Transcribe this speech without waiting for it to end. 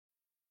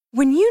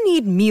When you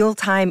need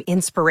mealtime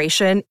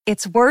inspiration,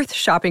 it's worth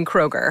shopping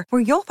Kroger,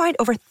 where you'll find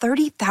over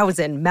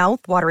 30,000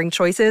 mouth-watering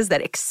choices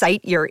that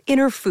excite your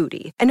inner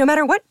foodie. And no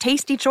matter what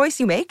tasty choice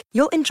you make,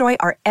 you'll enjoy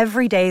our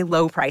everyday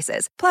low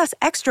prices, plus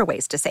extra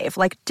ways to save,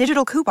 like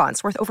digital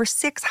coupons worth over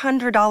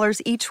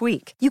 $600 each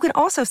week. You can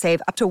also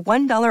save up to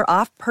 $1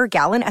 off per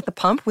gallon at the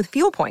pump with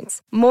fuel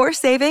points. More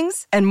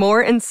savings and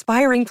more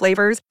inspiring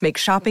flavors make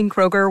shopping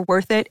Kroger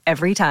worth it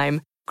every time.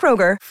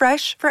 Kroger,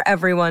 fresh for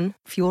everyone.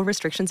 Fuel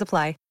restrictions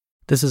apply.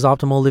 This is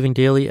Optimal Living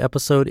Daily,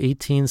 episode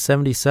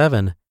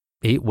 1877,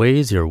 8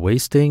 Ways You're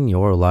Wasting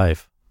Your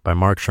Life, by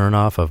Mark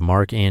Chernoff of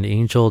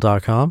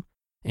markandangel.com.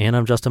 And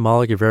I'm Justin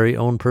Malik, your very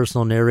own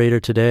personal narrator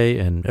today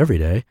and every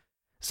day.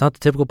 It's not the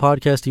typical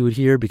podcast you would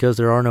hear because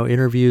there are no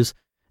interviews,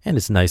 and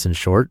it's nice and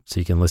short, so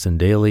you can listen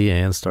daily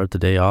and start the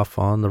day off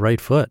on the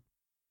right foot.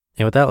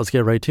 And with that, let's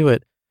get right to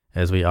it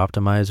as we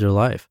optimize your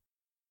life.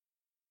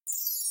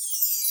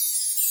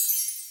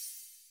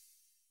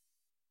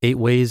 8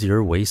 Ways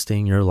You're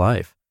Wasting Your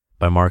Life,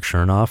 by Mark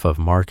Chernoff of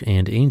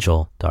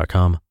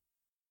markandangel.com.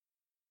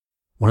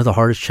 One of the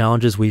hardest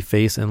challenges we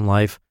face in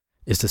life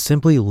is to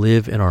simply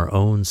live in our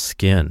own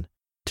skin,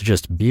 to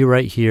just be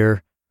right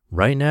here,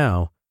 right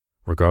now,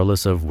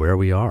 regardless of where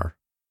we are.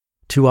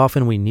 Too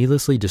often we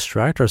needlessly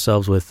distract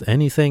ourselves with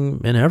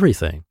anything and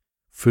everything: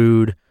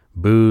 food,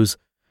 booze,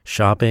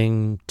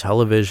 shopping,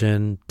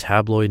 television,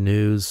 tabloid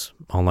news,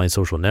 online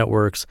social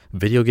networks,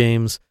 video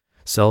games,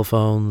 cell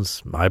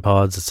phones,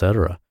 iPods,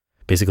 etc.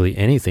 Basically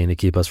anything to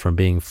keep us from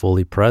being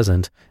fully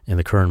present in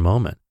the current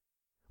moment.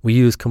 We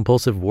use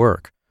compulsive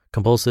work,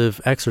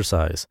 compulsive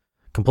exercise,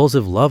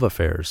 compulsive love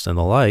affairs, and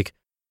the like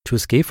to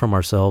escape from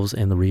ourselves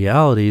and the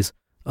realities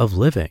of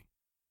living.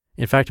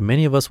 In fact,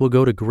 many of us will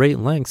go to great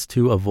lengths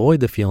to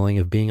avoid the feeling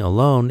of being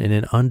alone in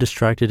an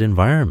undistracted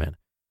environment.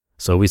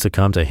 So we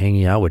succumb to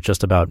hanging out with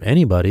just about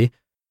anybody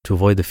to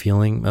avoid the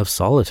feeling of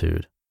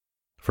solitude.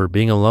 For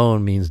being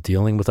alone means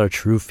dealing with our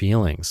true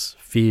feelings: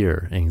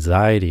 fear,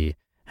 anxiety,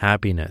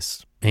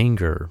 happiness,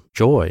 anger,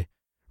 joy,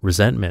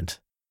 resentment,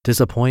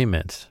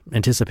 disappointment,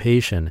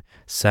 anticipation,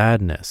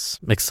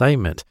 sadness,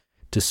 excitement,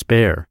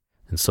 despair,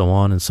 and so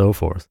on and so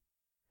forth.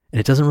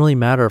 And it doesn't really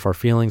matter if our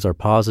feelings are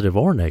positive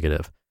or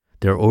negative.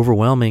 They're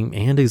overwhelming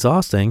and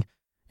exhausting,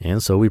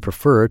 and so we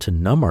prefer to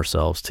numb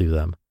ourselves to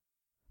them.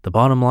 The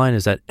bottom line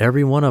is that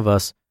every one of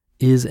us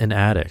is an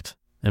addict,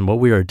 and what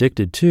we are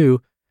addicted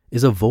to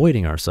is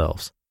avoiding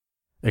ourselves.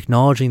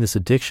 Acknowledging this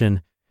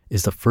addiction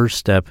is the first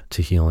step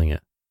to healing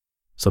it.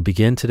 So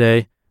begin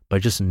today by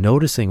just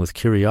noticing with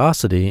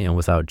curiosity and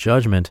without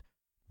judgment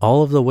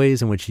all of the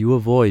ways in which you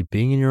avoid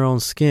being in your own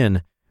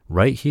skin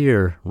right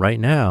here, right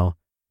now,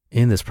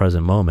 in this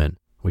present moment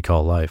we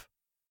call life.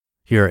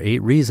 Here are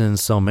 8 reasons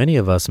so many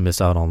of us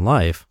miss out on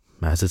life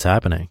as it's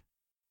happening.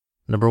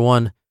 Number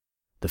 1,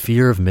 the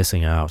fear of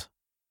missing out.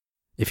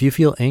 If you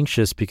feel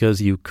anxious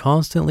because you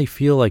constantly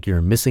feel like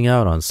you're missing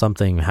out on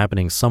something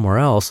happening somewhere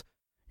else,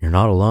 you're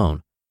not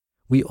alone.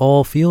 We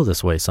all feel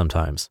this way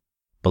sometimes.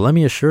 But let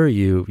me assure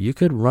you, you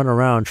could run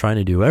around trying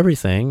to do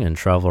everything and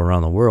travel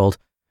around the world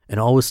and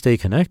always stay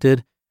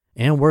connected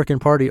and work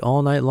and party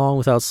all night long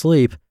without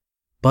sleep,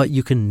 but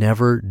you can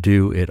never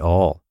do it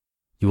all.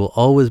 You will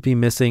always be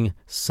missing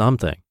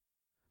something.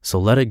 So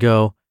let it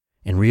go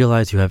and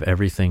realize you have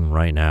everything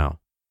right now.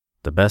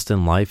 The best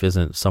in life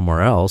isn't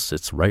somewhere else,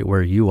 it's right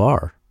where you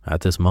are at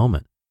this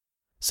moment.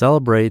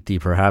 Celebrate the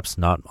perhaps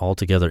not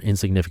altogether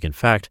insignificant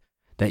fact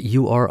that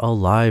you are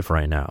alive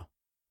right now.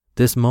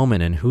 This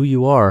moment and who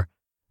you are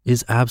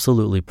is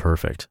absolutely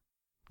perfect.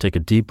 Take a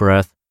deep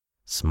breath,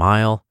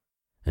 smile,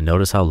 and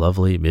notice how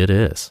lovely it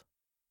is.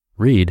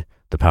 Read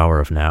The Power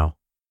of Now.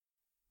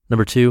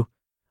 Number 2,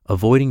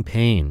 avoiding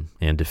pain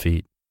and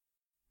defeat.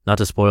 Not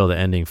to spoil the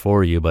ending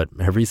for you, but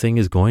everything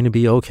is going to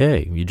be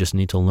okay. You just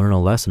need to learn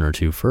a lesson or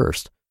two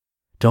first.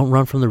 Don't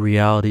run from the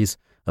realities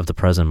of the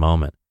present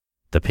moment.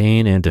 The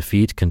pain and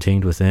defeat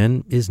contained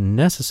within is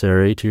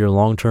necessary to your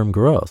long-term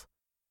growth.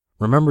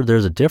 Remember,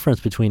 there's a difference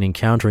between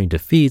encountering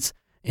defeats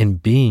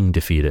and being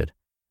defeated.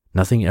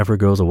 Nothing ever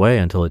goes away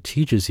until it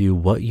teaches you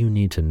what you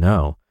need to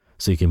know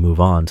so you can move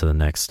on to the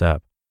next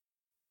step.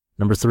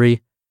 Number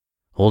 3,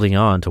 holding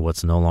on to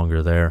what's no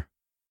longer there.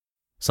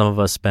 Some of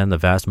us spend the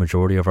vast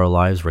majority of our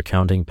lives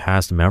recounting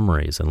past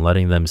memories and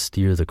letting them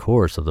steer the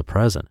course of the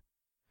present.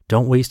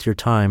 Don't waste your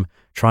time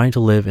trying to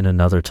live in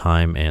another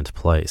time and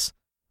place.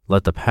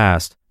 Let the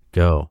past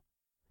go.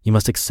 You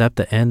must accept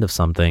the end of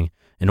something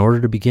in order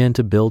to begin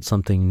to build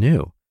something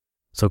new.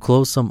 So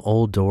close some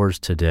old doors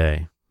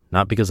today,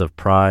 not because of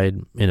pride,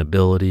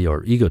 inability,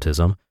 or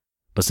egotism,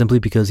 but simply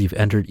because you've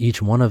entered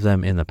each one of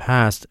them in the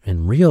past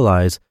and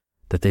realize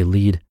that they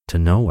lead to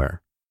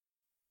nowhere.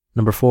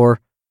 Number 4,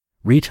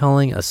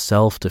 retelling a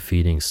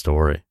self-defeating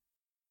story.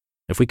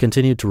 If we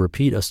continue to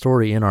repeat a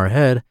story in our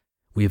head,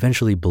 we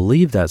eventually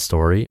believe that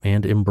story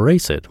and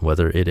embrace it,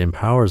 whether it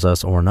empowers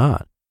us or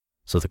not.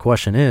 So the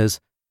question is,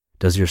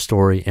 does your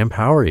story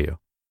empower you?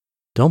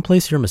 Don't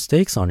place your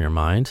mistakes on your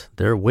mind.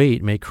 Their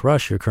weight may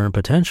crush your current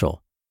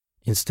potential.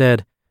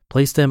 Instead,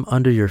 place them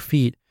under your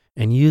feet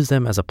and use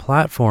them as a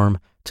platform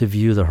to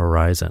view the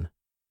horizon.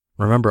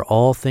 Remember,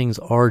 all things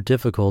are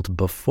difficult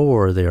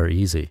before they are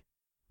easy.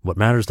 What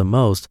matters the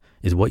most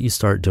is what you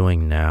start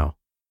doing now.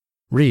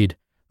 Read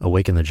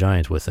Awaken the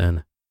Giant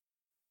Within.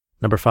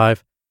 Number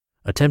 5,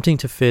 attempting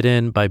to fit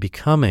in by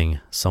becoming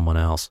someone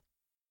else.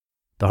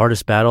 The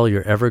hardest battle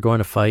you're ever going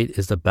to fight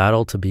is the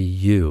battle to be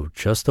you,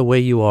 just the way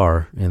you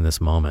are in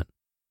this moment.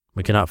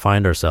 We cannot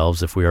find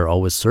ourselves if we are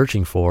always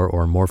searching for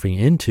or morphing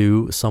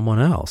into someone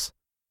else.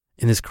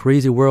 In this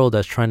crazy world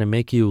that's trying to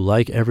make you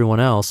like everyone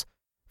else,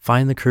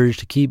 find the courage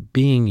to keep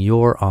being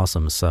your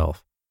awesome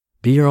self.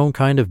 Be your own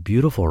kind of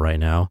beautiful right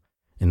now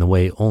in the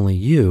way only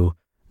you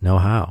know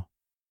how.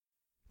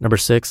 Number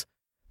 6,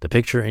 the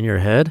picture in your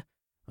head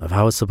of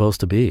how it's supposed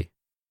to be.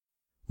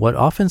 What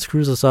often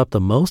screws us up the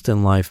most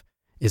in life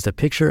is the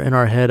picture in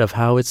our head of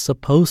how it's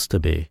supposed to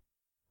be.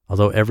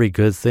 Although every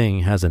good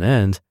thing has an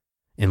end,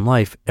 in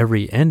life,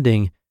 every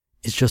ending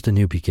is just a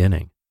new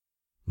beginning.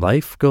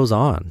 Life goes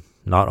on,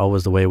 not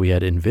always the way we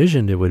had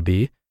envisioned it would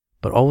be,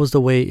 but always the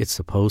way it's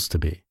supposed to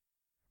be.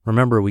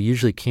 Remember, we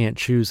usually can't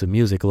choose the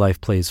music life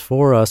plays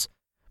for us,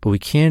 but we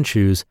can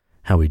choose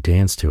how we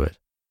dance to it.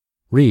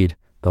 Read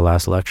The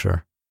Last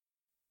Lecture.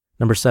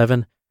 Number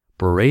 7,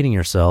 berating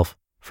yourself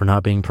for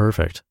not being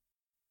perfect.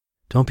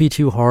 Don't be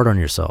too hard on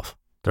yourself.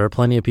 There are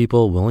plenty of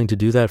people willing to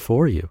do that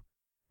for you.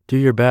 Do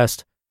your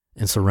best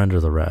and surrender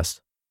the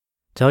rest.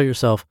 Tell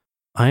yourself,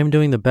 I am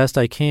doing the best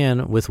I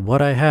can with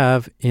what I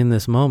have in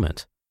this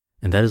moment,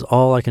 and that is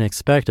all I can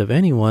expect of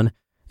anyone,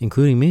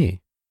 including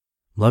me.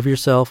 Love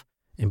yourself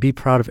and be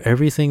proud of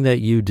everything that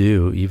you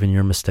do, even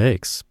your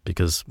mistakes,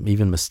 because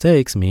even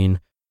mistakes mean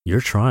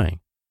you're trying.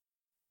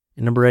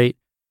 And number 8,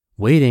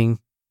 waiting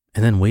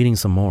and then waiting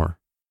some more.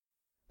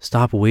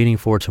 Stop waiting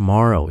for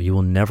tomorrow. You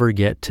will never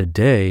get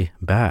today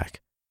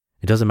back.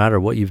 It doesn't matter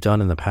what you've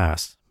done in the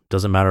past. It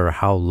doesn't matter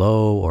how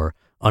low or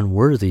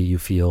unworthy you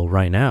feel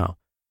right now.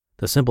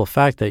 The simple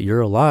fact that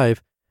you're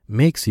alive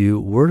makes you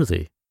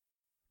worthy.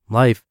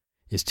 Life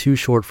is too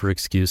short for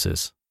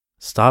excuses.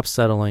 Stop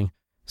settling.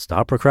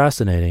 Stop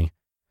procrastinating.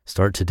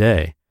 Start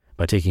today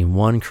by taking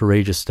one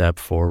courageous step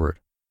forward.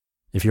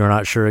 If you're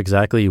not sure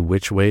exactly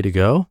which way to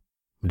go,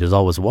 it is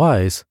always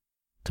wise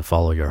to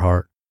follow your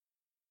heart.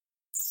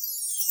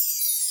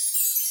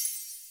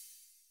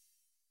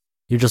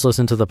 You just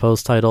listened to the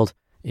post titled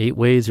 8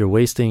 Ways You're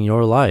Wasting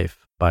Your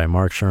Life by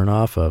Mark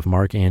Chernoff of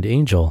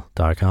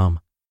markandangel.com.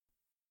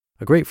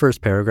 A great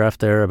first paragraph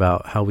there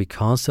about how we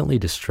constantly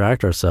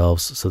distract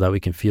ourselves so that we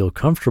can feel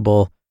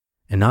comfortable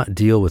and not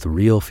deal with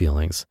real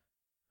feelings.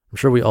 I'm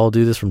sure we all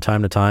do this from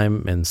time to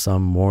time, and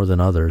some more than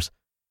others.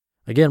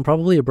 Again,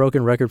 probably a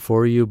broken record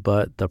for you,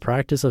 but the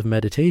practice of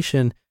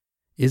meditation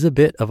is a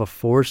bit of a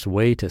forced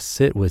way to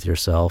sit with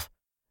yourself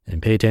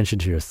and pay attention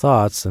to your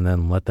thoughts and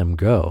then let them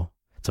go.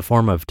 It's a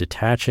form of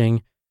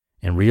detaching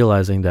and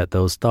realizing that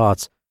those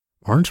thoughts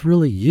aren't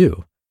really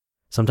you.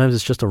 Sometimes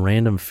it's just a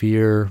random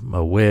fear,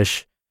 a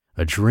wish,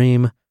 a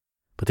dream,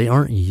 but they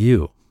aren't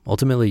you.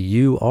 Ultimately,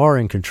 you are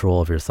in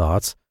control of your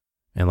thoughts.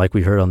 And like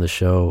we heard on the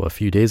show a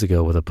few days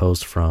ago with a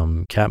post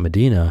from Kat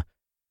Medina,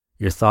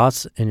 your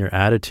thoughts and your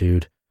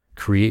attitude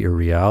create your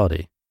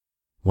reality.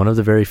 One of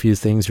the very few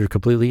things you're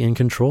completely in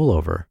control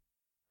over.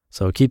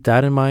 So keep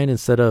that in mind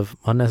instead of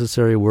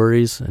unnecessary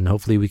worries, and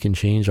hopefully we can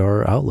change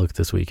our outlook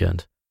this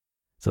weekend.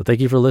 So thank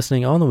you for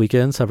listening on the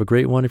weekends. Have a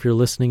great one if you're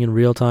listening in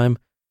real time,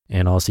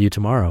 and I'll see you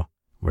tomorrow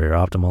where your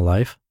optimal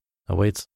life awaits.